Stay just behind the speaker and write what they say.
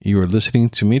You are listening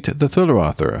to Meet the Thriller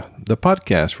Author, the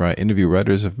podcast where I interview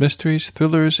writers of mysteries,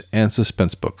 thrillers, and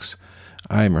suspense books.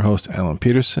 I am your host, Alan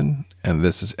Peterson, and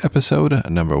this is episode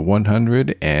number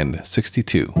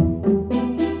 162.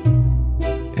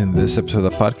 In this episode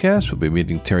of the podcast, we'll be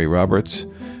meeting Terry Roberts,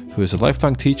 who is a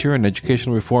lifelong teacher and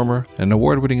educational reformer and an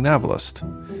award-winning novelist.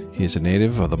 He is a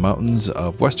native of the mountains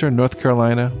of western North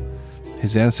Carolina.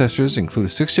 His ancestors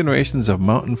include 6 generations of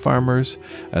mountain farmers,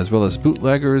 as well as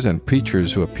bootleggers and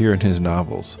preachers who appear in his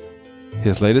novels.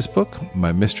 His latest book,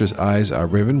 My Mistress' Eyes Are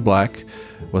Raven Black,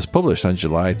 was published on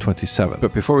July 27th.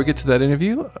 But before we get to that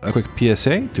interview, a quick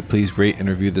PSA to please rate and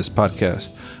review this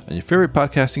podcast on your favorite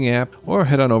podcasting app, or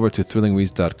head on over to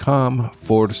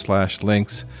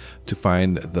thrillingreads.com/links to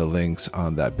find the links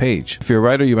on that page. If you're a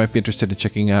writer, you might be interested in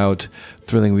checking out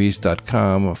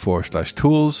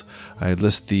thrillingreads.com/tools. I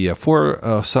list the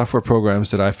 4 software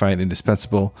programs that I find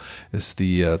indispensable. It's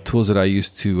the tools that I use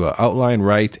to outline,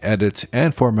 write, edit,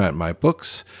 and format my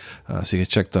books. So you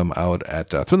can check them out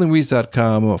at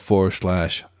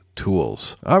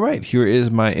thrillingreads.com/tools. All right, here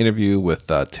is my interview with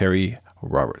Terry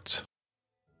Roberts.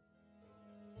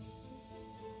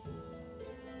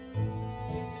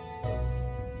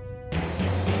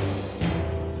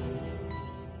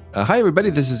 Hi, everybody.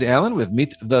 This is Alan with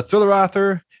Meet the Thriller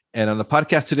Author. And on the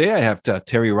podcast today, I have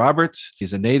Terry Roberts.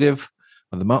 He's a native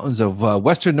of the mountains of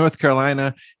western North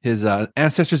Carolina. His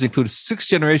ancestors include 6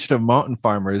 generations of mountain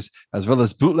farmers, as well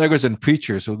as bootleggers and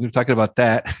preachers. So we're going to be talking about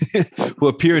that, who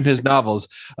appear in his novels.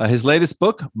 His latest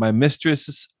book, My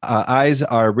Mistress' Eyes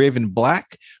Are Raven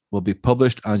Black, will be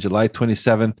published on July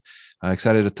 27th.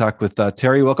 Excited to talk with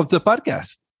Terry. Welcome to the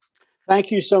podcast.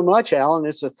 Thank you so much, Alan.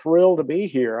 It's a thrill to be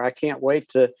here. I can't wait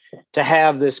to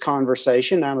have this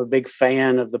conversation. I'm a big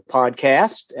fan of the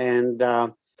podcast, and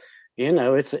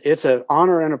it's an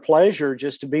honor and a pleasure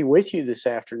just to be with you this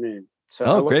afternoon. So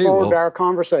I look forward to our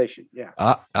conversation. Yeah.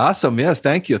 Awesome. Yes.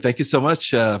 Thank you. Thank you so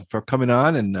much for coming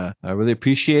on, and I really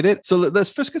appreciate it. So let's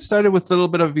first get started with a little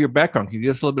bit of your background. Can you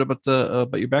give us a little bit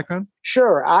about your background?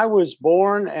 Sure. I was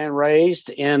born and raised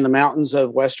in the mountains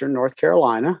of western North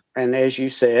Carolina. And as you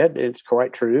said, it's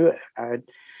quite true. I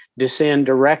descend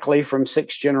directly from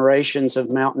 6 generations of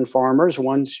mountain farmers,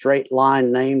 one straight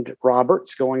line named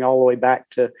Roberts, going all the way back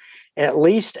to at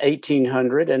least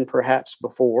 1800 and perhaps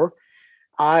before.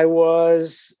 I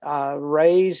was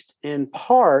raised in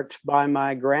part by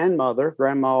my grandmother,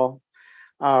 Grandma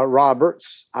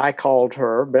Roberts. I called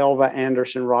her Belva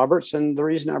Anderson Roberts. And the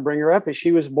reason I bring her up is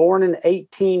she was born in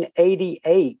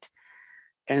 1888.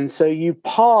 And so you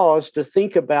pause to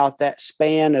think about that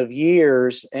span of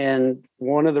years. And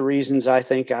one of the reasons I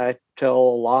think I tell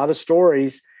a lot of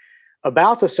stories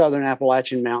about the Southern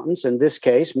Appalachian Mountains, in this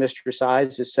case, Mistress'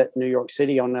 Eyes is set in New York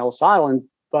City on Ellis Island,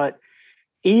 but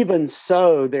even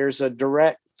so, there's a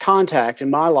direct contact in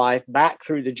my life back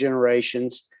through the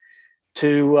generations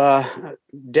to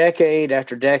decade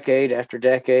after decade after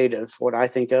decade of what I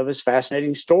think of as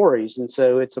fascinating stories. And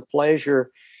so it's a pleasure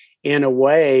in a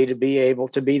way to be able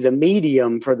to be the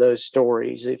medium for those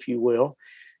stories, if you will,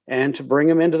 and to bring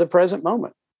them into the present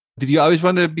moment. Did you always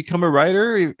want to become a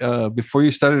writer before you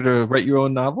started to write your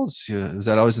own novels? Was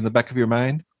that always in the back of your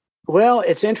mind? Well,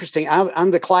 it's interesting.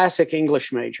 I'm the classic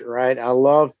English major, right? I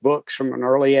loved books from an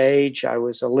early age. I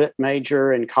was a lit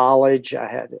major in college. I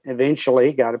had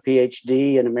eventually got a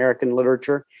PhD in American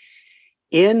literature.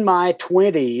 In my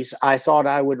 20s, I thought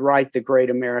I would write the great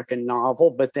American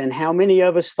novel, but then how many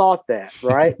of us thought that,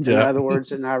 right? Yeah. In other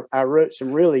words, and I wrote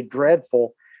some really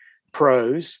dreadful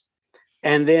prose.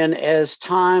 And then as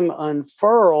time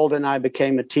unfurled and I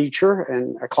became a teacher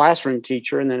and a classroom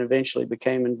teacher, and then eventually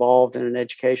became involved in an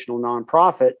educational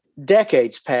nonprofit,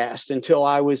 decades passed until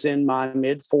I was in my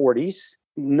mid-40s,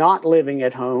 not living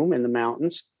at home in the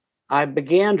mountains. I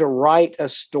began to write a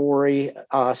story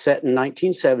set in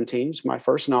 1917, it's my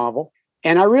first novel.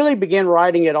 And I really began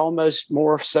writing it almost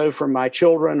more so for my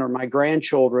children or my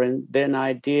grandchildren than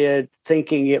I did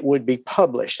thinking it would be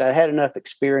published. I had enough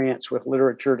experience with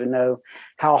literature to know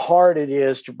how hard it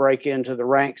is to break into the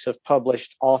ranks of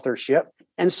published authorship.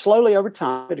 And slowly over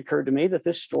time, it occurred to me that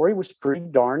this story was pretty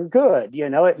darn good. You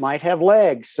know, it might have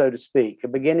legs, so to speak, a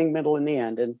beginning, middle, and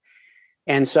end.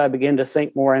 And so I began to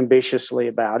think more ambitiously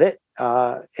about it.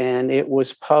 And it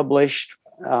was published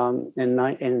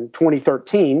in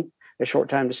 2013. A short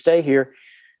time to stay here,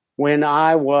 when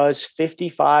I was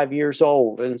 55 years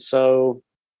old. And so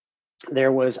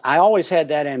I always had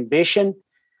that ambition,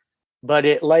 but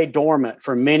it lay dormant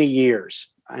for many years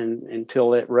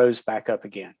until it rose back up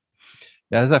again.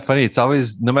 Yeah, isn't that funny? It's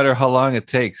always, no matter how long it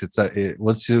takes,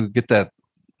 once you get that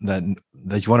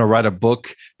that you want to write a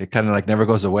book, it kind of like never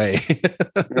goes away.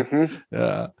 Mm-hmm.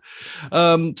 Yeah.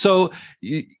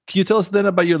 Can you tell us then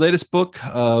about your latest book?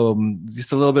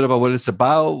 Just a little bit about what it's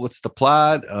about. What's the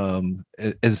plot?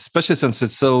 Especially since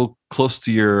it's so close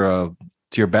to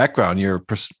your background, your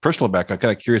personal background.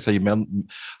 Kind of curious how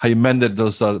you blended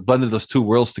those two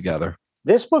worlds together.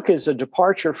 This book is a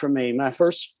departure for me. My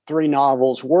first three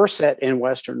novels were set in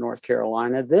Western North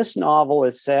Carolina. This novel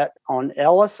is set on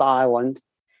Ellis Island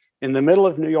in the middle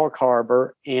of New York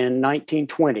Harbor in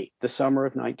 1920, the summer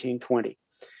of 1920.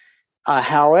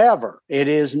 However, it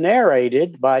is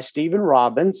narrated by Stephen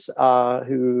Robbins,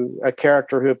 a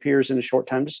character who appears in A Short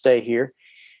Time to Stay Here.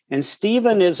 And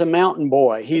Stephen is a mountain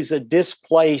boy. He's a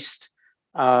displaced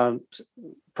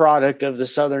product of the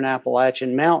Southern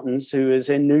Appalachian Mountains who is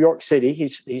in New York City.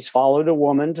 He's followed a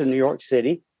woman to New York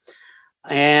City.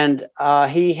 And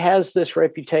he has this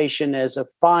reputation as a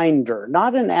finder,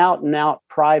 not an out-and-out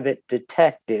private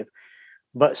detective,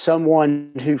 but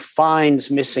someone who finds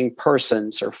missing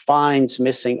persons or finds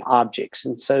missing objects.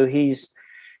 And so he's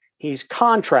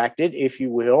contracted, if you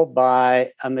will,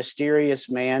 by a mysterious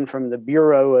man from the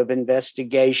Bureau of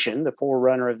Investigation, the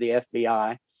forerunner of the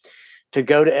FBI, to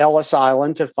go to Ellis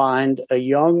Island to find a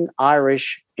young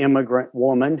Irish immigrant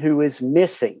woman who is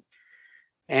missing.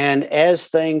 And as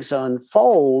things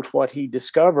unfold, what he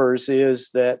discovers is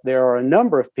that there are a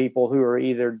number of people who are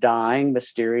either dying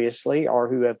mysteriously or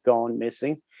who have gone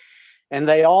missing. And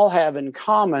they all have in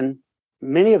common,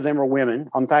 many of them are women.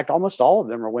 In fact, almost all of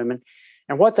them are women.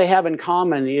 And what they have in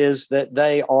common is that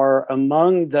they are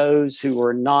among those who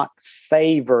are not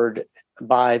favored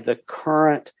by the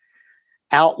current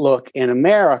outlook in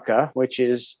America, which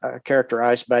is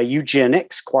characterized by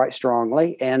eugenics quite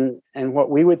strongly, and what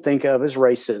we would think of as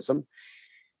racism.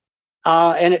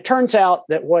 And it turns out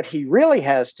that what he really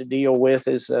has to deal with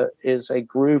is a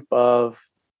group of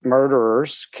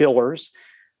murderers, killers,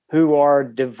 who are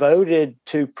devoted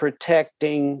to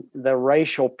protecting the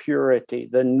racial purity,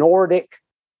 the Nordic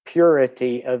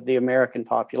purity of the American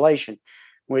population,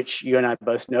 which you and I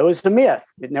both know is the myth.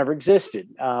 It never existed.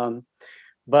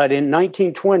 But in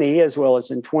 1920, as well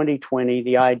as in 2020,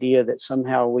 the idea that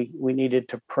somehow we needed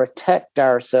to protect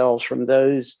ourselves from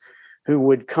those who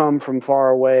would come from far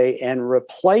away and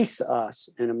replace us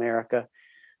in America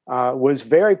was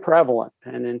very prevalent.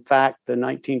 And in fact, the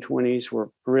 1920s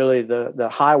were really the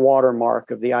high water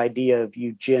mark of the idea of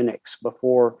eugenics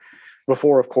before,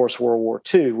 of course, World War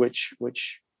II,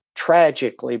 which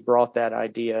tragically brought that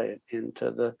idea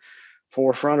into the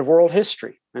forefront of world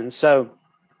history. And so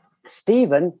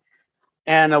Stephen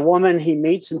and a woman he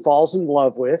meets and falls in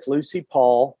love with, Lucy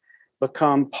Paul,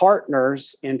 become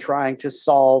partners in trying to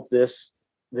solve this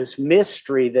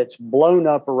mystery that's blown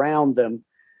up around them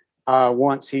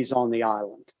once he's on the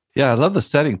island. Yeah, I love the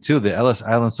setting too. The Ellis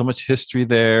Island, so much history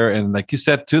there, and like you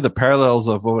said too, the parallels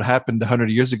of what happened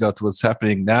 100 years ago to what's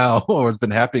happening now, or has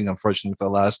been happening, unfortunately, for the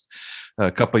last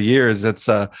couple of years. It's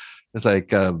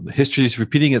like history is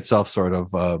repeating itself, sort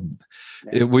of.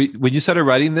 When you started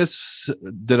writing this,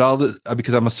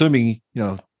 because I'm assuming,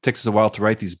 it takes us a while to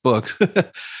write these books.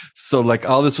 So like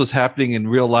all this was happening in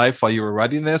real life while you were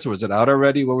writing this, or was it out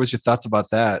already? What was your thoughts about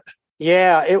that?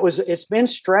 Yeah, it's been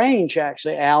strange,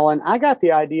 actually, Alan. I got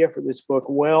the idea for this book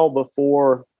well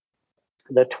before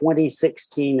the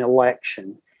 2016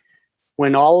 election,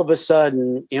 when all of a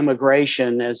sudden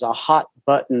immigration as a hot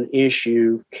button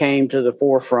issue came to the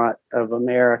forefront of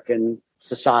American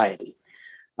society.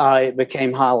 It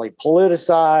became highly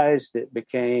politicized. It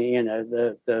became,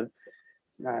 the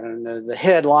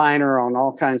headliner on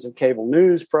all kinds of cable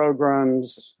news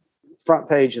programs, front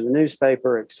page of the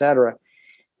newspaper, et cetera.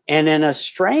 And in a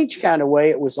strange kind of way,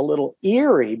 it was a little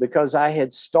eerie because I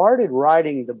had started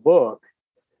writing the book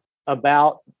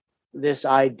about this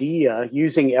idea,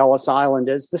 using Ellis Island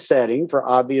as the setting for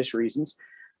obvious reasons,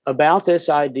 about this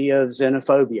idea of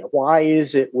xenophobia. Why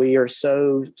is it we are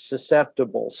so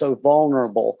susceptible, so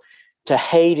vulnerable to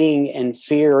hating and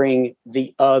fearing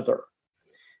the other?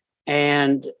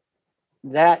 And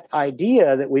that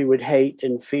idea that we would hate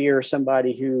and fear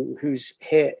somebody whose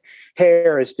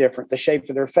hair is different, the shape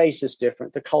of their face is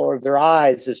different, the color of their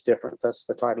eyes is different, that's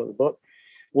the title of the book,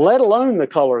 let alone the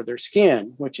color of their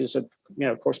skin, which is of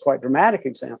course, quite dramatic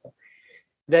example.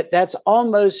 That's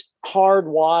almost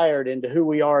hardwired into who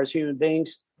we are as human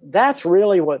beings. That's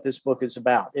really what this book is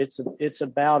about. It's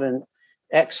about an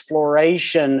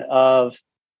exploration of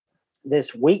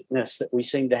this weakness that we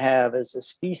seem to have as a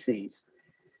species.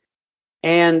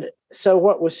 And so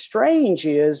what was strange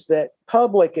is that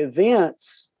public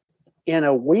events, in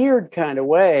a weird kind of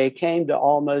way, came to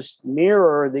almost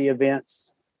mirror the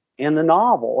events in the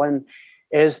novel.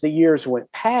 as the years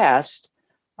went past,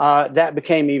 that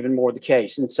became even more the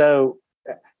case. And so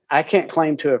I can't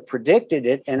claim to have predicted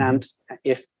it. And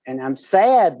I'm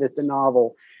sad that the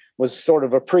novel was sort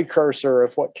of a precursor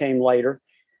of what came later.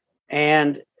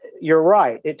 And you're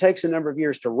right. It takes a number of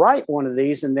years to write one of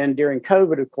these. And then during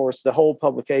COVID, of course, the whole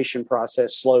publication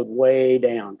process slowed way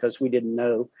down because we didn't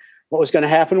know what was going to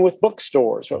happen with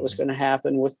bookstores, what was going to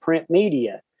happen with print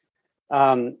media.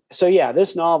 So yeah,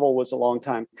 this novel was a long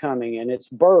time coming, and its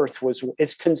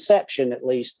conception at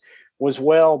least was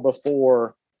well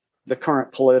before the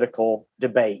current political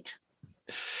debate.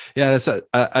 Yeah,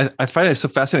 I find it so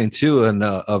fascinating too, and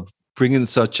of bringing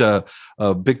such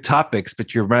big topics,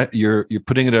 but you're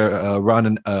putting it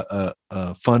around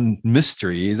a fun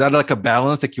mystery. Is that like a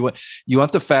balance? Like you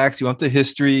want the facts, you want the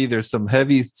history. There's some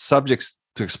heavy subjects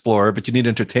to explore, but you need to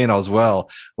entertain as well.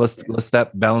 What's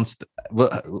that balance?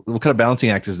 What kind of balancing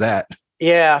act is that?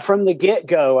 Yeah, from the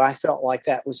get-go, I felt like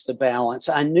that was the balance.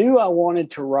 I knew I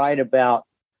wanted to write about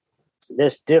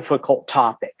this difficult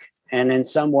topic, and in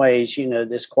some ways,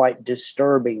 this quite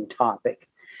disturbing topic.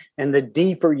 And the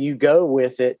deeper you go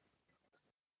with it,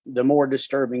 the more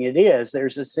disturbing it is.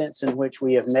 There's a sense in which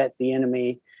we have met the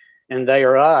enemy and they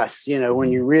are us,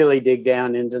 when you really dig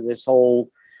down into this whole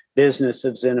business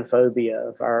of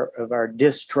xenophobia, of our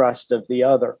distrust of the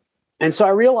other. And so I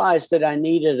realized that I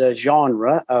needed a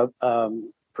genre, a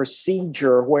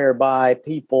procedure whereby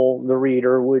the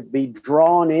reader, would be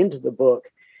drawn into the book,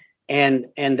 and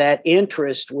that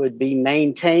interest would be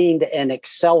maintained and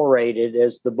accelerated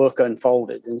as the book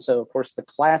unfolded. And so, of course, the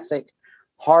classic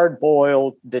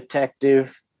hard-boiled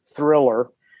detective thriller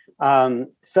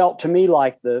felt to me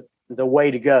like the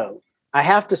way to go. I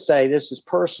have to say, this is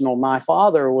personal. My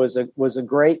father was a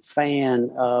great fan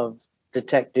of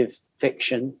detective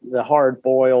fiction, the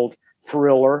hard-boiled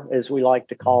thriller, as we like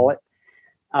to call it.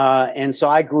 And so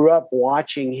I grew up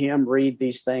watching him read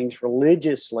these things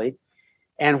religiously.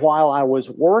 And while I was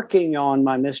working on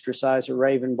my Mistress Eyes of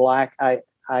Raven Black,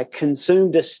 I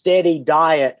consumed a steady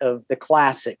diet of the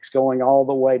classics, going all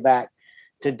the way back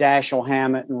to Dashiell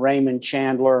Hammett and Raymond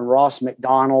Chandler and Ross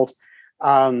MacDonald,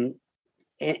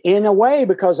 in a way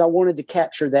because I wanted to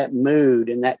capture that mood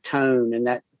and that tone and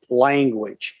that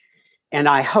language. And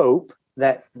I hope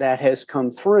that has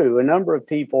come through. A number of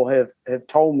people have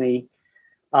told me,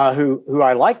 who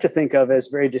I like to think of as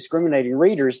very discriminating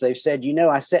readers, they've said,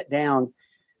 I sat down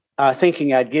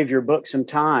thinking I'd give your book some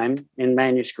time in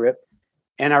manuscript,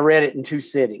 and I read it in 2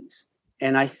 sittings.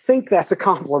 And I think that's a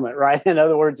compliment, right? In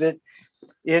other words,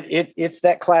 it's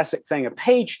that classic thing, a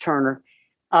page turner,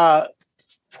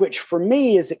 which for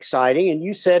me is exciting. And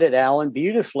you said it, Alan,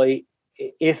 beautifully.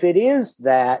 If it is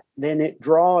that, then it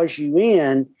draws you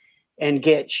in and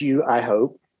gets you, I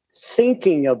hope,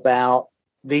 thinking about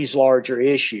these larger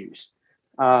issues.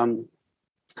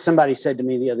 Somebody said to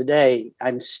me the other day,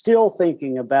 I'm still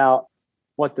thinking about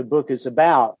what the book is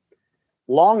about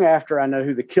long after I know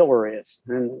who the killer is.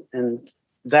 And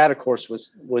that, of course,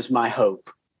 was my hope.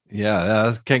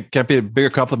 Yeah, can't be a bigger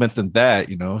compliment than that,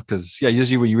 because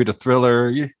usually when you read a thriller,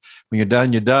 when you're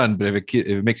done, you're done. But if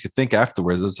it makes you think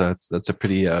afterwards, that's a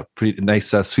pretty nice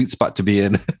sweet spot to be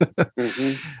in.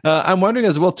 Mm-hmm. I'm wondering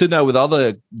as well too now, with all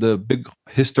the big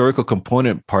historical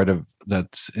component part of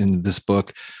that's in this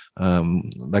book,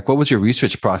 like what was your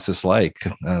research process like?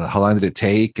 How long did it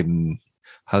take, and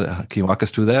how can you walk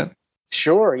us through that?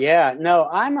 Sure. Yeah. No,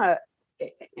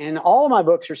 and all of my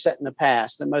books are set in the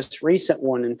past. The most recent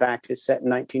one, in fact, is set in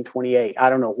 1928. I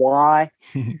don't know why.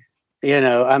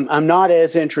 I'm not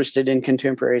as interested in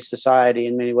contemporary society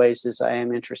in many ways as I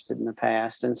am interested in the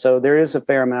past. And so there is a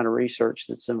fair amount of research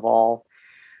that's involved.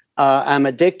 I'm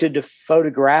addicted to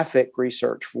photographic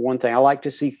research, for one thing. I like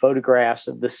to see photographs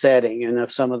of the setting and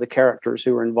of some of the characters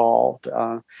who are involved.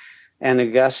 And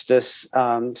Augustus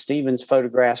Stevens'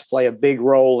 photographs play a big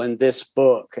role in this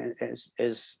book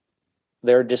as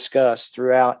they're discussed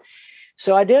throughout.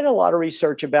 So I did a lot of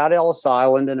research about Ellis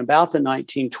Island and about the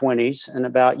 1920s and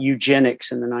about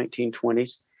eugenics in the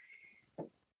 1920s.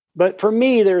 But for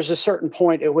me, there's a certain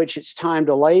point at which it's time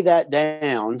to lay that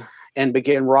down and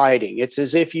begin writing. It's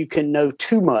as if you can know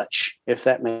too much, if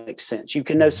that makes sense. You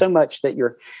can know so much that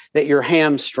you're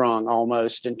hamstrung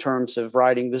almost in terms of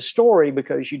writing the story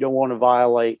because you don't want to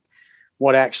violate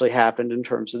what actually happened in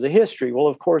terms of the history. Well,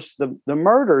 of course, the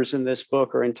murders in this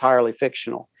book are entirely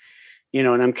fictional,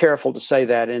 and I'm careful to say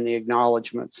that in the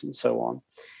acknowledgments and so on.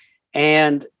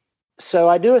 And so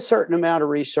I do a certain amount of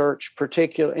research,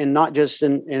 particularly, and not just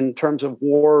in terms of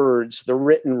words, the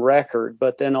written record,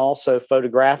 but then also the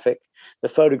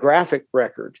photographic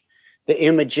record, the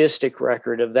imagistic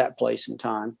record of that place and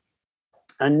time.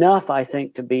 Enough, I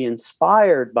think, to be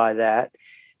inspired by that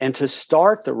and to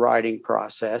start the writing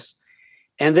process.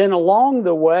 And then along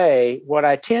the way, what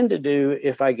I tend to do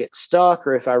if I get stuck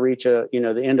or if I reach the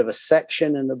end of a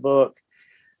section in the book,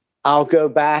 I'll go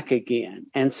back again.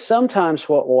 And sometimes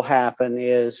what will happen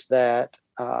is that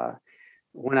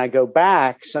when I go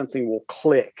back, something will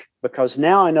click because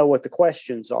now I know what the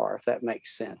questions are, if that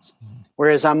makes sense.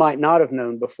 Whereas I might not have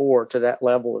known before to that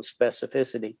level of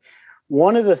specificity.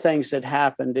 One of the things that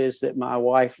happened is that my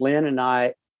wife, Lynn, and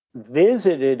I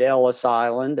visited Ellis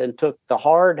Island and took the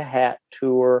hard hat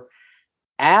tour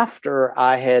after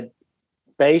I had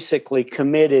basically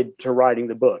committed to writing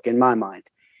the book in my mind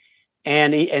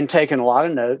and taken a lot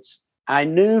of notes. I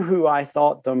knew who I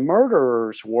thought the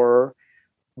murderers were,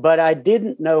 but I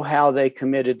didn't know how they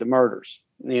committed the murders.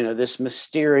 This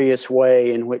mysterious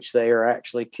way in which they are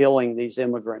actually killing these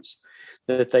immigrants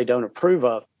that they don't approve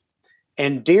of.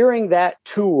 And during that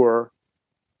tour,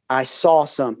 I saw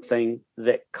something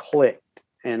that clicked.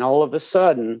 And all of a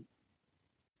sudden,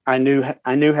 I knew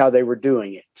how they were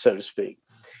doing it, so to speak.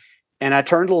 And I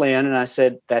turned to Lynn and I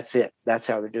said, "That's it. That's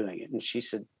how they're doing it." And she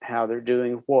said, "How they're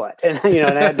doing what?" And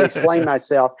and I had to explain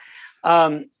myself.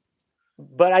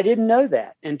 But I didn't know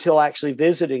that until actually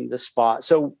visiting the spot.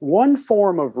 So one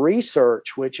form of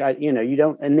research, which you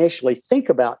don't initially think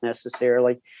about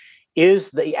necessarily,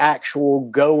 is the actual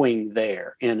going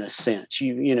there in a sense.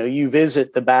 You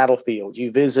visit the battlefield,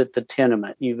 you visit the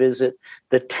tenement, you visit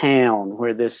the town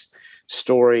where this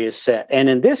story is set. And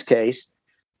in this case,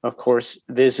 of course,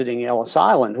 visiting Ellis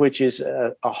Island, which is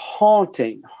a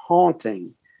haunting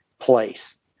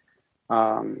place.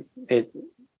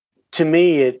 To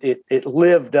me, it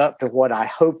lived up to what I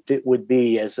hoped it would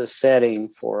be as a setting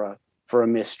for a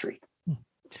mystery. And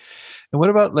what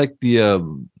about like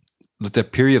the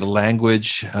period of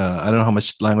language? I don't know how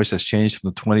much language has changed from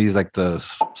the 20s, like the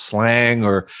slang,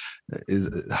 or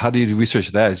how do you research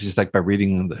that? Is it just like by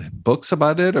reading the books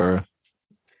about it, or?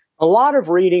 A lot of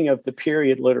reading of the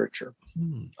period literature.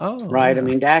 Oh, right. Yeah. I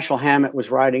mean, Dashiell Hammett was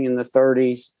writing in the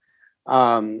 30s.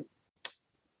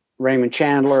 Raymond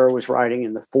Chandler was writing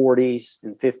in the 40s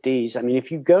and 50s. I mean,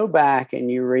 if you go back and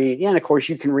you read, and of course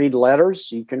you can read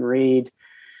letters, you can read,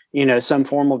 some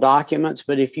formal documents,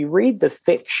 but if you read the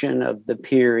fiction of the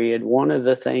period, one of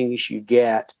the things you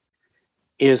get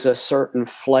is a certain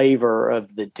flavor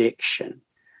of the diction.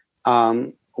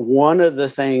 One of the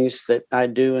things that I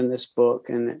do in this book,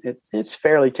 and it's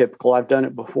fairly typical, I've done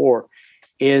it before,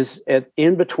 is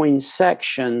in between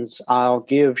sections, I'll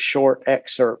give short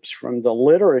excerpts from the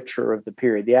literature of the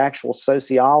period, the actual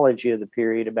sociology of the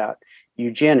period about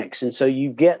eugenics. And so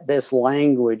you get this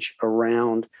language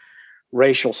around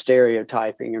racial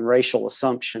stereotyping and racial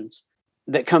assumptions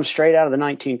that comes straight out of the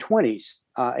 1920s.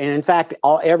 And in fact,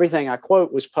 everything I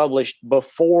quote was published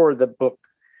before the book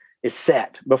is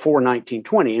set, before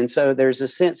 1920. And so there's a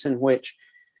sense in which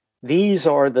these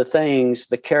are the things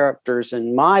the characters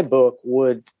in my book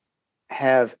would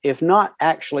have, if not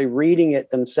actually reading it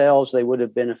themselves, they would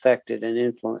have been affected and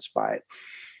influenced by it.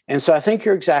 And so I think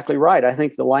you're exactly right. I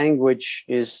think the language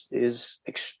is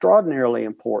extraordinarily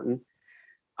important.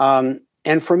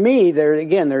 And for me,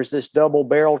 there's this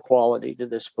double-barreled quality to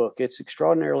this book. It's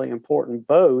extraordinarily important,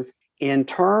 both in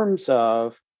terms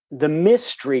of the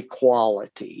mystery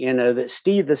quality, that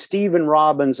the Stephen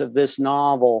Robbins of this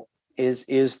novel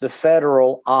is the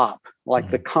federal op,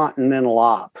 like the continental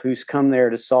op, who's come there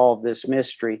to solve this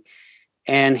mystery.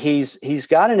 And he's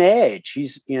got an edge.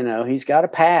 He's got a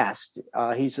past.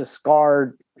 He's a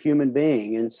scarred human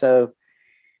being. And so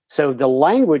the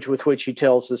language with which he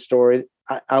tells the story,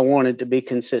 I wanted to be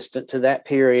consistent to that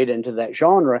period and to that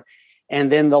genre.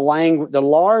 And then the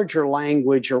larger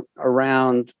language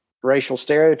around racial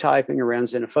stereotyping, around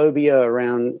xenophobia,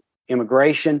 around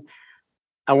immigration,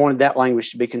 I wanted that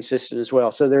language to be consistent as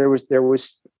well. So there was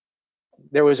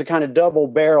a kind of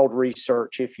double-barreled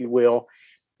research, if you will.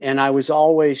 And I was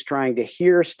always trying to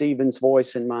hear Stephen's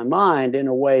voice in my mind in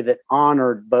a way that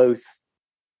honored both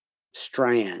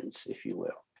strands, if you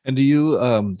will. And do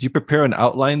you prepare an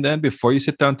outline then before you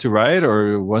sit down to write,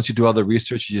 or once you do all the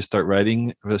research, you just start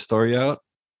writing the story out?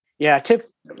 Yeah,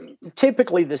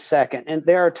 typically the second. And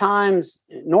there are times,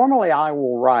 normally I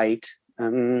will write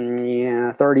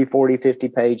 30, 40, 50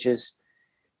 pages.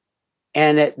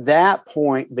 And at that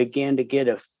point, begin to get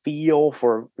a feel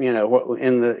for, what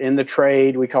in the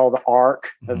trade we call the arc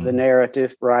of the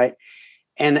narrative, right?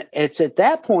 And it's at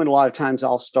that point, a lot of times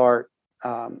I'll start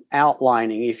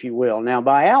outlining, if you will. Now,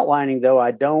 by outlining, though,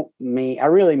 I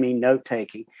really mean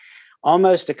note-taking.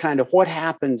 Almost a kind of what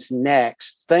happens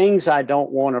next, things I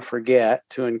don't want to forget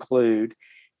to include,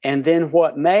 and then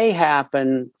what may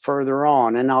happen further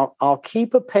on. And I'll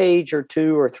keep a page or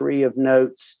two or three of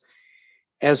notes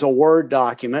as a Word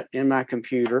document in my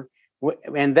computer.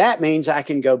 And that means I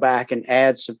can go back and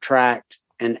add, subtract,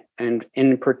 and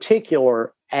in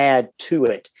particular, add to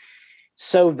it.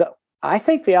 So I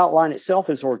think the outline itself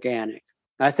is organic.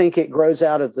 I think it grows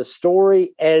out of the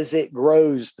story as it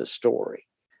grows the story,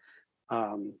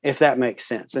 if that makes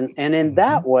sense. And in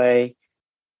that way,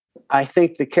 I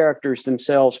think the characters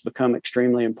themselves become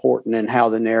extremely important in how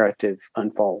the narrative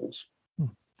unfolds.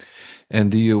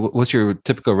 And what's your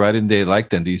typical writing day like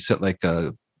then? Do you set like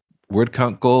word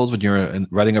count goals when you're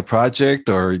writing a project,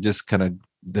 or it just kind of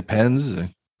depends?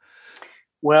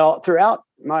 Well, throughout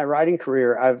my writing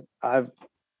career, I've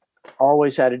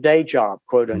always had a day job,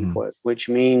 quote unquote, which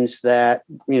means that,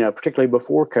 particularly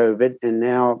before COVID and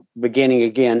now beginning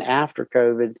again after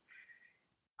COVID,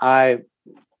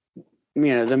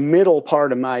 the middle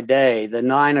part of my day, the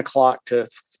 9 o'clock to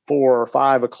 4 or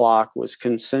 5 o'clock, was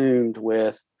consumed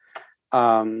with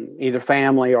either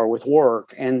family or with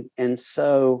work. And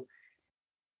so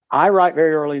I write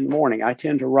very early in the morning. I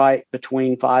tend to write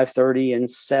between 5:30 and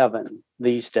 7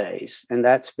 these days. And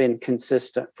that's been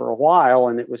consistent for a while.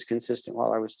 And it was consistent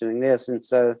while I was doing this. And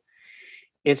so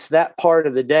it's that part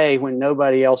of the day when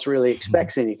nobody else really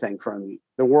expects anything from you.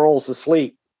 The world's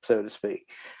asleep, so to speak.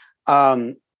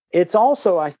 It's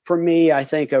also, for me, I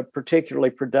think, a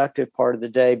particularly productive part of the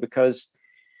day because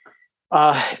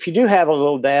if you do have a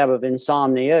little dab of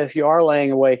insomnia, if you are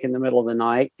laying awake in the middle of the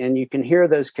night and you can hear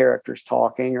those characters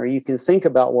talking, or you can think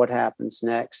about what happens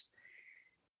next,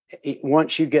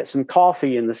 once you get some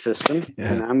coffee in the system,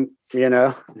 and I'm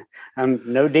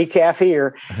no decaf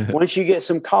here. Once you get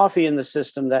some coffee in the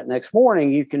system that next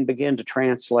morning, you can begin to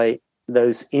translate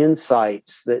those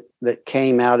insights that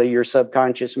came out of your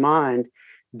subconscious mind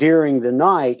during the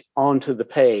night onto the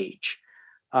page.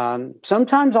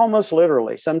 Sometimes almost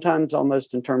literally, sometimes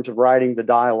almost in terms of writing the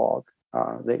dialogue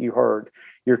that you heard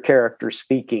your character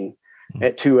speaking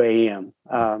at 2 a.m.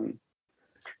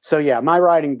 So yeah, my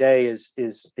writing day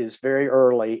is very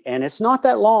early, and it's not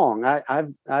that long.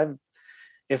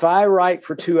 If I write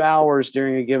for 2 hours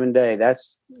during a given day,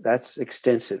 that's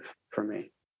extensive for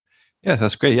me. Yeah,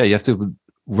 that's great. Yeah, you have to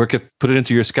put it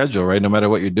into your schedule, right? No matter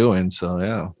what you're doing. So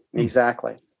yeah,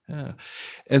 exactly. Yeah.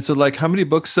 And so, like, how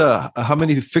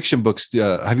many fiction books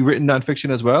have you written nonfiction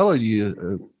as well, or do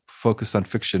you focus on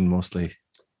fiction mostly?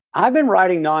 I've been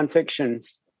writing nonfiction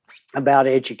about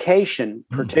education,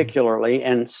 particularly,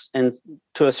 and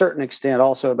to a certain extent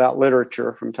also about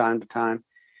literature from time to time,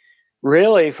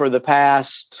 really for the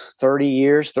past 30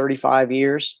 years, 35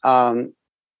 years.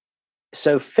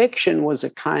 So fiction was a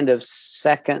kind of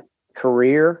second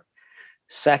career,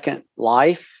 second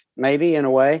life, maybe in a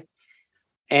way.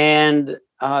 And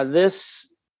this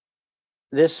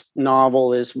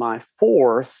novel is my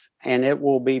fourth, and it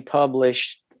will be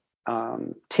published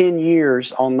 10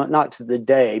 years, not to the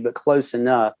day, but close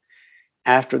enough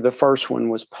after the first one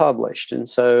was published. And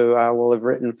so I will have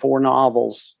written 4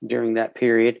 novels during that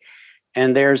period.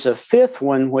 And there's a fifth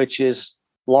one, which is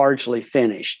largely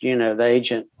finished. The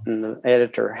agent and the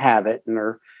editor have it and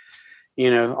are,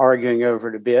 arguing over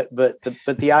it a bit. But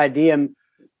the idea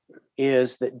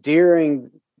is that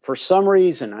for some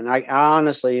reason, and I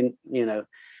honestly,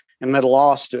 am at a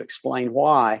loss to explain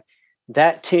why,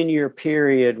 that 10-year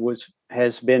period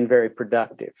has been very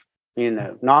productive.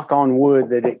 Knock on wood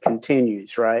that it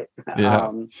continues, right?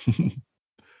 Yeah.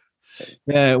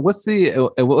 Yeah. What's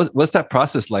that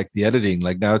process like? The editing,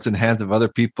 like now it's in hands of other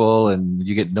people, and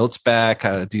you get notes back.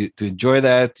 How do you enjoy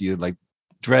that? Do you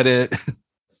dread it?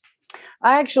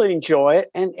 I actually enjoy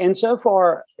it. And so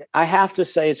far, I have to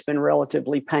say it's been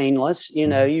relatively painless.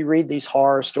 You read these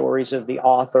horror stories of the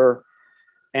author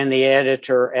and the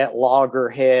editor at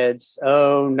loggerheads.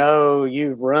 Oh, no,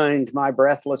 you've ruined my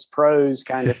breathless prose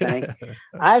kind of thing.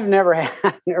 I've never had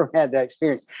that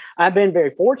experience. I've been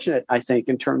very fortunate, I think,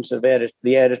 in terms of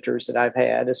the editors that I've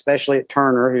had, especially at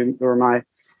Turner, who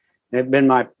have been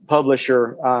my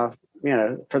publisher,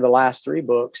 for the last 3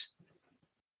 books.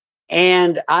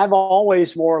 And I've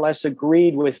always more or less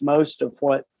agreed with most of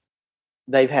what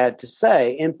they've had to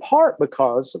say, in part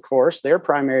because, of course, their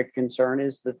primary concern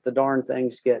is that the darn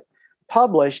things get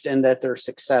published and that they're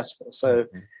successful. So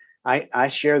I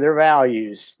share their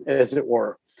values, as it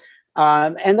were.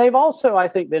 And they've also, I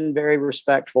think, been very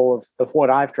respectful of what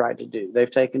I've tried to do.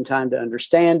 They've taken time to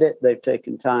understand it. They've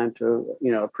taken time to,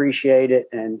 appreciate it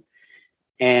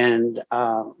and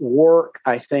work,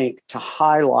 I think, to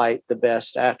highlight the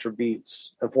best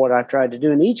attributes of what I've tried to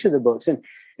do in each of the books. And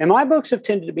my books have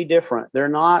tended to be different.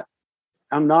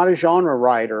 I'm not a genre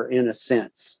writer in a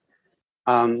sense.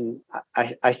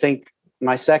 I think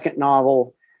my second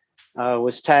novel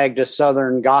was tagged a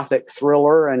Southern Gothic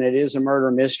thriller, and it is a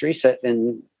murder mystery set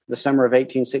in the summer of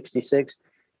 1866.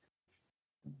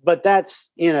 But that's,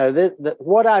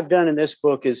 what I've done in this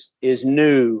book is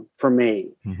new for me.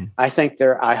 Mm-hmm. I think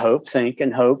I hope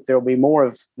there'll be more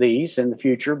of these in the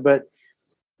future, but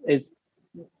it's,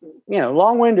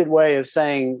 long-winded way of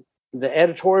saying the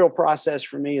editorial process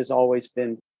for me has always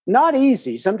been not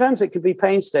easy. Sometimes it can be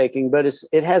painstaking, but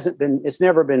it's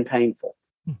never been painful.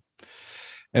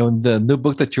 And the new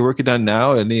book that you're working on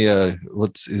now,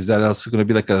 is that also going to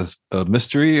be like a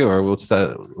mystery, or what's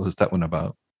that one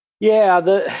about? Yeah,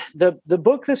 the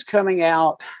book that's coming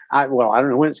out, I don't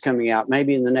know when it's coming out,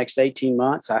 maybe in the next 18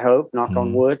 months, I hope, knock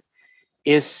on wood,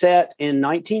 is set in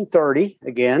 1930,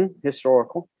 again,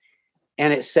 historical,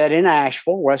 and it's set in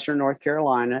Asheville, Western North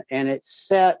Carolina, and it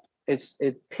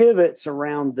pivots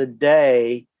around the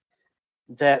day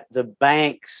that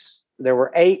there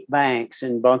were 8 banks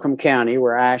in Buncombe County,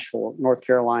 where Asheville, North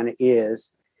Carolina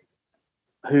is,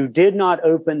 who did not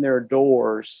open their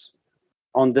doors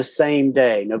on the same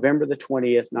day, November the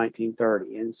 20th,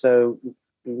 1930. And so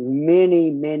many,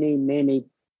 many, many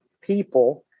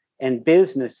people and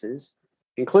businesses,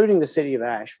 including the city of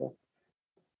Asheville,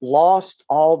 lost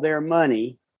all their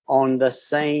money on the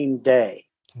same day.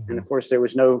 Mm-hmm. And of course, there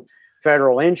was no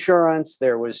federal insurance.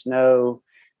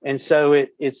 And so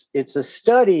it's a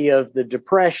study of the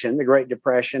Depression, the Great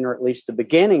Depression, or at least the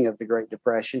beginning of the Great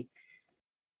Depression.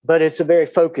 But it's a very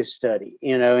focused study,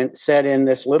 and set in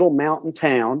this little mountain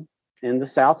town in the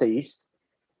Southeast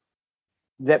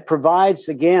that provides,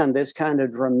 again, this kind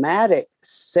of dramatic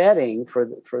setting for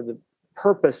the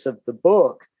purpose of the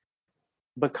book,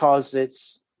 because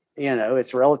it's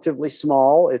relatively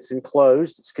small, it's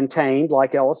enclosed, it's contained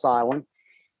like Ellis Island,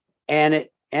 and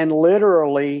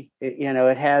literally,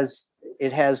 it has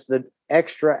the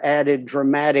extra added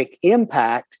dramatic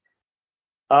impact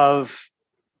of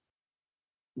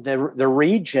the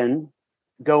region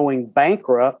going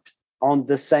bankrupt on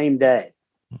the same day.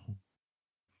 Mm-hmm.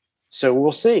 So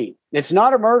we'll see. It's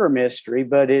not a murder mystery,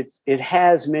 but it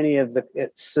has many of the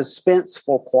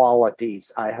suspenseful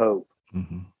qualities, I hope,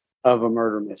 mm-hmm. of a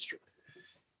murder mystery.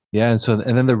 Yeah,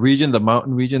 and then the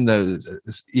mountain region,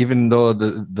 even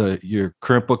though your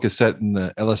current book is set in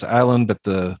the Ellis Island, but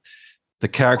the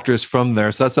characters from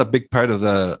there, so that's a big part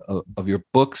of your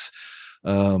books.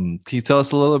 Can you tell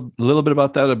us a little bit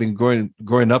about that? I mean,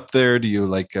 growing up there, do you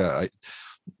like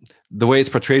the way it's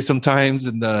portrayed sometimes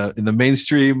in the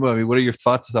mainstream? I mean, what are your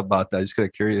thoughts about that? Just kind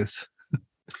of curious.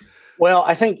 Well,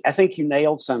 I think you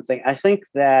nailed something. I think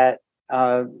that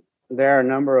there are a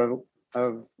number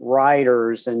of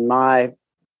writers in my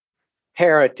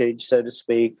heritage, so to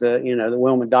speak, the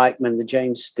Wilma Dykeman, the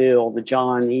James Still, the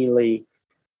John Ely,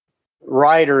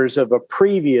 writers of a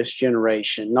previous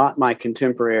generation, not my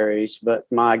contemporaries, but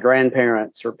my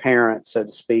grandparents or parents, so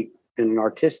to speak, in an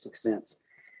artistic sense,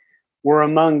 were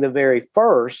among the very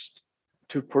first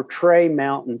to portray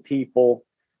mountain people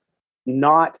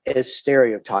not as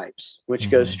stereotypes, which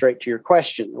mm-hmm. goes straight to your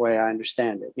question, the way I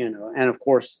understand it, and of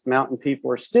course, mountain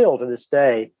people are still to this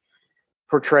day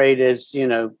portrayed as,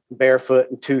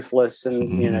 barefoot and toothless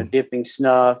and, mm-hmm. Dipping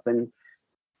snuff, and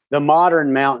the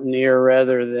modern mountaineer,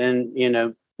 rather than,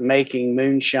 making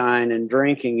moonshine and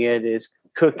drinking it, is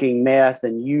cooking meth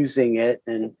and using it.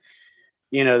 And,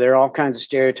 there are all kinds of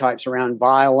stereotypes around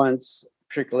violence,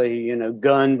 particularly,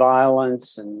 gun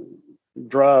violence and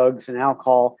drugs and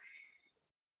alcohol.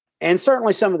 And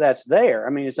certainly some of that's there. I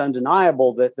mean, it's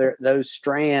undeniable that those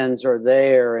strands are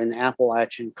there in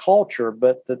Appalachian culture.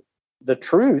 But the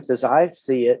truth, as I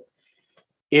see it,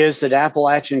 is that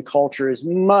Appalachian culture is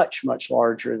much, much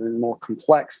larger and more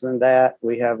complex than that.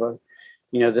 We have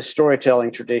the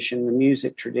storytelling tradition, the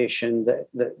music tradition,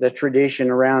 the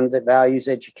tradition around that values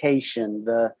education,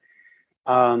 the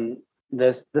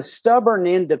stubborn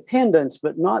independence,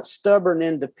 but not stubborn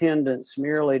independence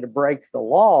merely to break the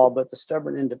law, but the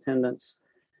stubborn independence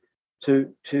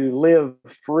to live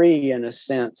free in a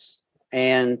sense,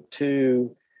 and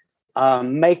to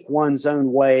make one's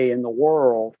own way in the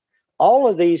world. All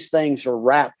of these things are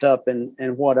wrapped up in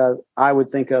what I would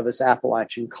think of as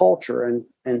Appalachian culture.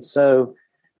 And so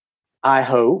I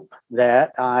hope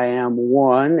that I am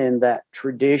one in that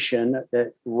tradition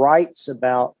that writes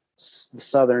about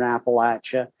Southern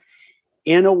Appalachia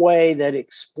in a way that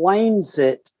explains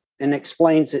it and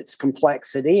explains its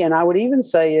complexity. And I would even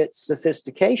say its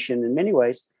sophistication in many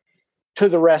ways to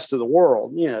the rest of the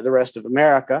world, the rest of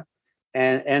America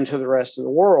and to the rest of the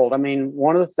world. I mean,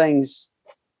 one of the things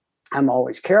I'm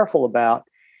always careful about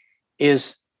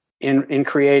is in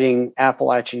creating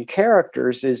Appalachian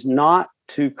characters is not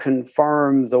to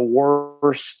confirm the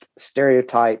worst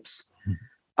stereotypes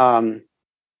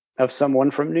of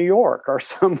someone from New York or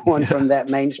someone from that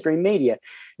mainstream media,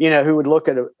 who would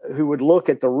look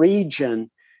at the region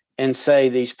and say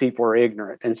these people are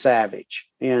ignorant and savage,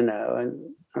 and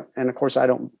of course I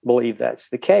don't believe that's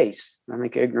the case. I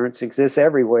think ignorance exists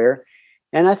everywhere,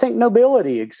 and I think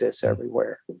nobility exists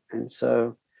everywhere, and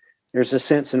so there's a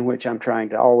sense in which I'm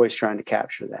always trying to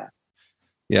capture that.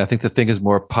 Yeah, I think the thing is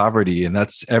more poverty, and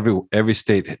that's every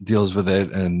state deals with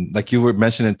it. And like you were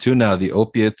mentioning too, now the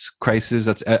opiates crisis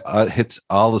that's hits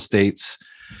all the states.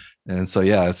 And so,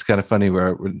 yeah, it's kind of funny.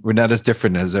 We're not as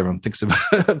different as everyone thinks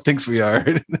we are.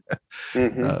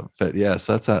 Mm-hmm. But yeah,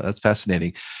 so that's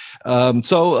fascinating.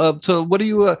 So what are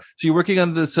you? So you're working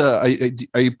on this? Are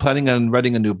you planning on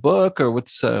writing a new book, or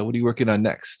what are you working on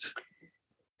next?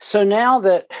 So now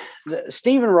that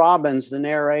Stephen Robbins, the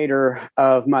narrator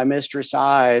of My Mistress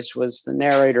Eyes, was the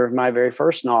narrator of my very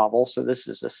first novel, so this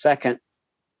is a second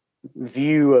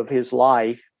view of his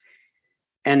life.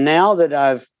 And now that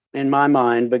I've, in my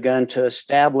mind, begun to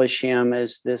establish him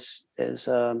as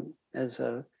a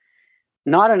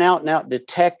not an out and out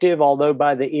detective, although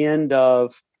by the end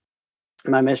of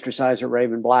My Mistress Eyes of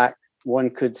Raven Black,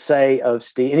 one could say of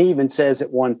Steve, and he even says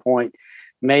at one point,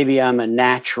 maybe I'm a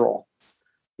natural.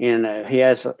 He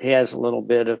has a little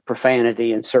bit of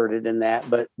profanity inserted in that,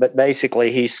 but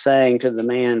basically he's saying to the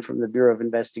man from the Bureau of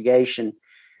Investigation,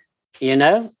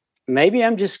 maybe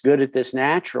I'm just good at this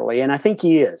naturally. And I think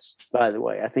he is, by the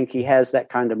way. I think he has that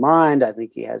kind of mind. I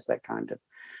think he has that kind of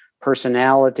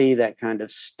personality, that kind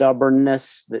of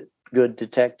stubbornness that good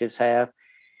detectives have.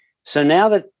 So now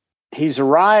that he's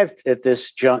arrived at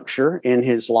this juncture in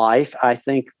his life, I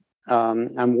think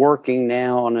I'm working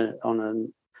now on a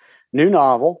new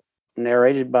novel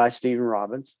narrated by Stephen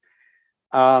Robbins,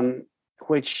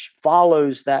 which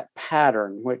follows that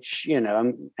pattern, which,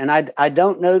 and I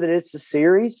don't know that it's a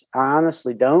series. I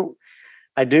honestly don't.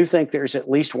 I do think there's at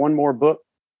least one more book,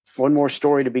 one more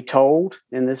story to be told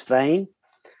in this vein.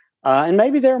 And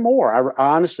maybe there are more.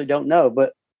 I honestly don't know.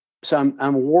 But so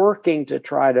I'm working to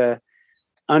try to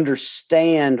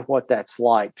understand what that's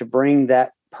like, to bring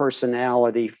that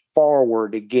personality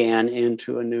forward again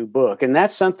into a new book. And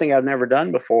that's something I've never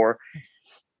done before.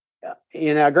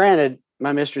 Granted,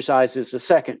 My Mistress Eyes is the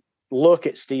second look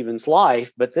at Stephen's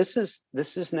life, but this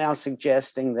is now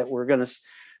suggesting that we're going to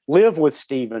live with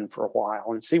Stephen for a while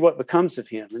and see what becomes of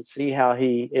him and see how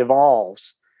he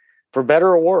evolves, for better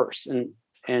or worse.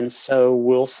 And so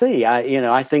we'll see.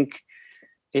 I think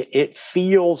it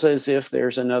feels as if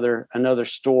there's another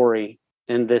story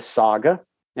in this saga,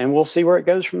 and we'll see where it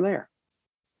goes from there.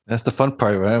 That's the fun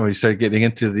part, right? When you start getting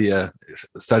into the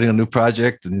starting a new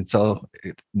project, and it's all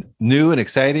new and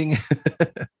exciting.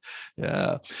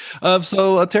 Yeah.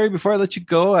 So Terry, before I let you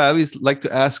go, I always like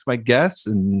to ask my guests,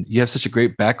 and you have such a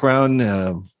great background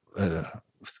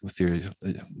with your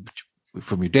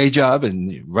from your day job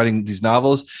and writing these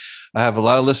novels. I have a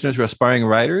lot of listeners who are aspiring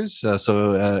writers.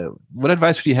 So what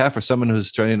advice would you have for someone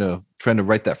who's trying to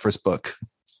write that first book?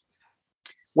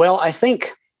 Well, I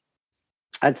think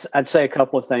I'd say a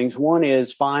couple of things. One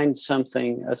is find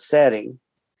a setting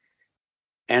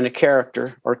and a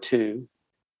character or two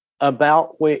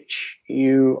about which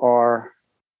you are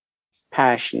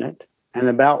passionate and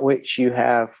about which you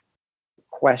have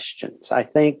questions. I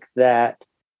think that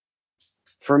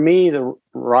for me, the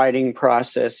writing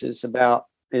process is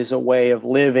a way of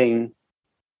living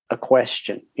a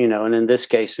question, and in this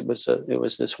case, it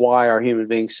was this: why are human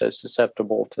beings so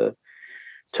susceptible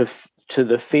to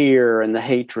the fear and the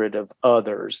hatred of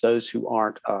others, those who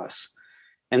aren't us?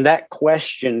 And that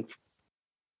question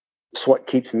is what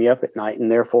keeps me up at night,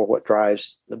 and therefore what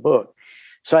drives the book.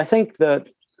 So I think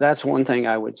that's one thing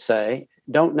I would say.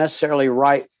 Don't necessarily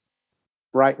write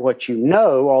what you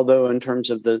know, although in terms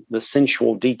of the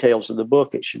sensual details of the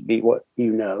book, it should be what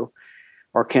you know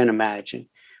or can imagine.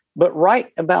 But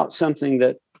write about something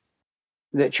that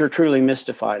you're truly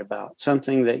mystified about,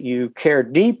 something that you care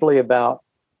deeply about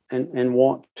and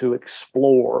want to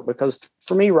explore, because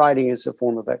for me, writing is a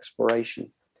form of exploration.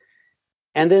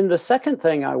 And then the second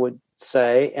thing I would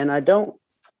say, and I don't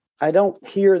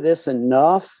hear this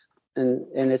enough, and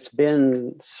it's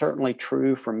been certainly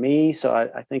true for me, so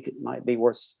I think it might be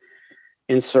worth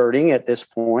inserting at this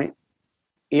point,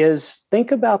 is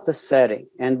think about the setting.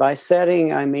 And by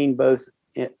setting, I mean both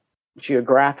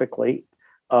geographically,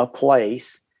 a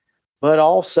place, but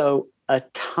also a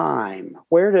time.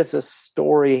 Where does a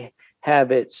story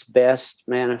have its best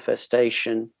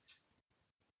manifestation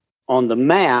on the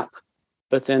map,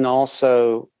 but then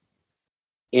also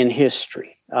in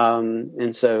history?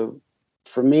 And so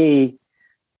for me,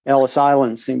 Ellis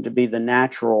Island seemed to be the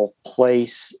natural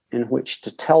place in which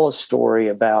to tell a story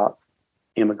about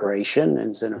immigration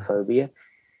and xenophobia.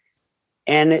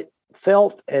 And it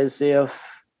felt as if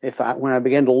when I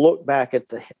began to look back at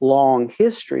the long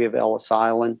history of Ellis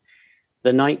Island,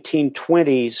 the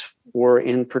 1920s were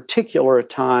in particular a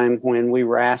time when we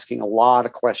were asking a lot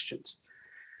of questions.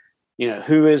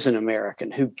 Who is an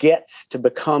American? Who gets to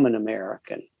become an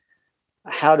American?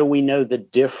 How do we know the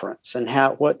difference? And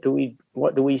what do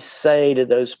we say to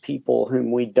those people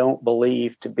whom we don't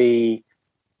believe to be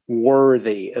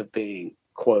worthy of being,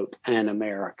 quote, an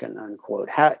American, unquote?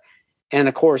 And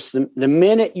of course, the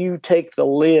minute you take the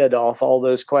lid off all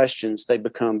those questions, they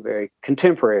become very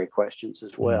contemporary questions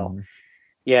as well. Mm-hmm.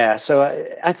 Yeah. So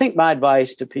I think my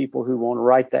advice to people who want to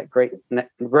write that great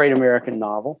American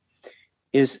novel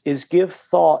is give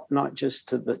thought not just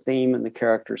to the theme and the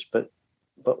characters, but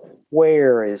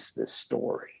where is this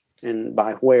story? And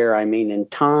by where, I mean in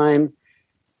time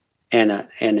and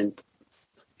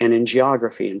in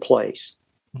geography and place.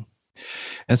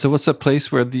 And so what's the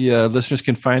place where the listeners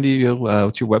can find you?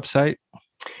 What's your website?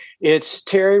 It's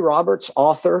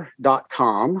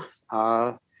terryrobertsauthor.com.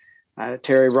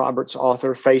 Terry Roberts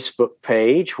Author Facebook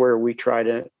page, where we try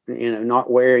to, not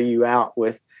wear you out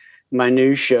with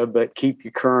minutia, but keep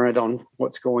you current on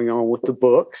what's going on with the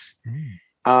books.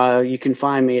 You can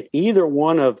find me at either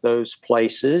one of those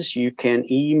places. You can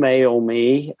email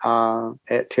me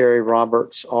at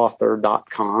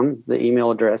terryrobertsauthor.com. The email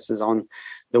address is on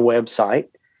the website.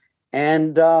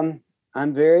 And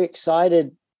I'm very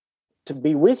excited to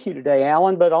be with you today,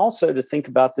 Alan, but also to think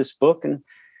about this book and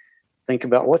think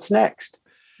about what's next.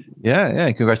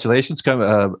 Yeah. Congratulations.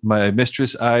 My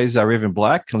Mistress' Eyes Are Raven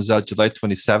Black comes out July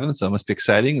 27th, so it must be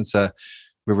exciting. It's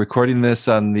we're recording this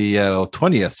on the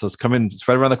 20th, so it's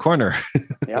right around the corner.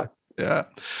 Yeah. Yeah.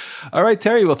 All right,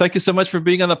 Terry. Well, thank you so much for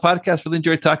being on the podcast. Really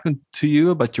enjoyed talking to you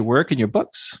about your work and your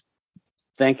books.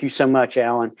 Thank you so much,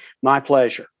 Alan. My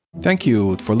pleasure. Thank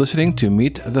you for listening to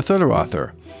Meet the Thriller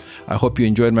Author. I hope you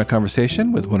enjoyed my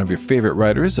conversation with one of your favorite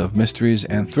writers of mysteries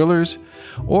and thrillers,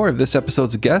 or if this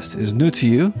episode's guest is new to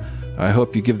you, I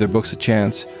hope you give their books a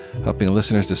chance. Helping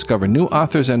listeners discover new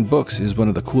authors and books is one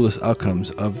of the coolest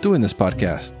outcomes of doing this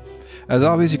podcast. As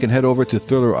always, you can head over to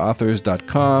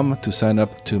thrillerauthors.com to sign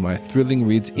up to my Thrilling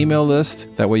Reads email list.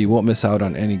 That way you won't miss out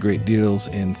on any great deals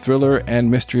in thriller and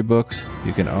mystery books.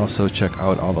 You can also check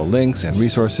out all the links and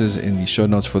resources in the show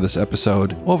notes for this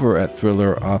episode over at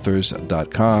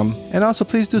thrillerauthors.com. And also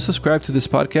please do subscribe to this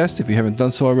podcast if you haven't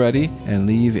done so already, and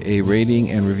leave a rating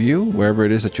and review wherever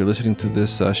it is that you're listening to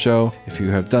this show. If you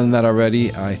have done that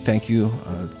already, I thank you.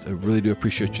 I really do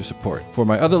appreciate your support. For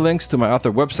my other links to my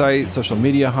author website, social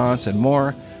media haunts, and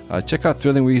more, check out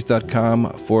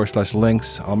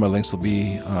thrillingreads.com/links. All my links will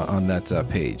be on that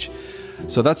page.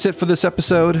 So that's it for this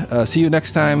episode. See you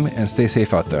next time, and stay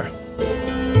safe out there.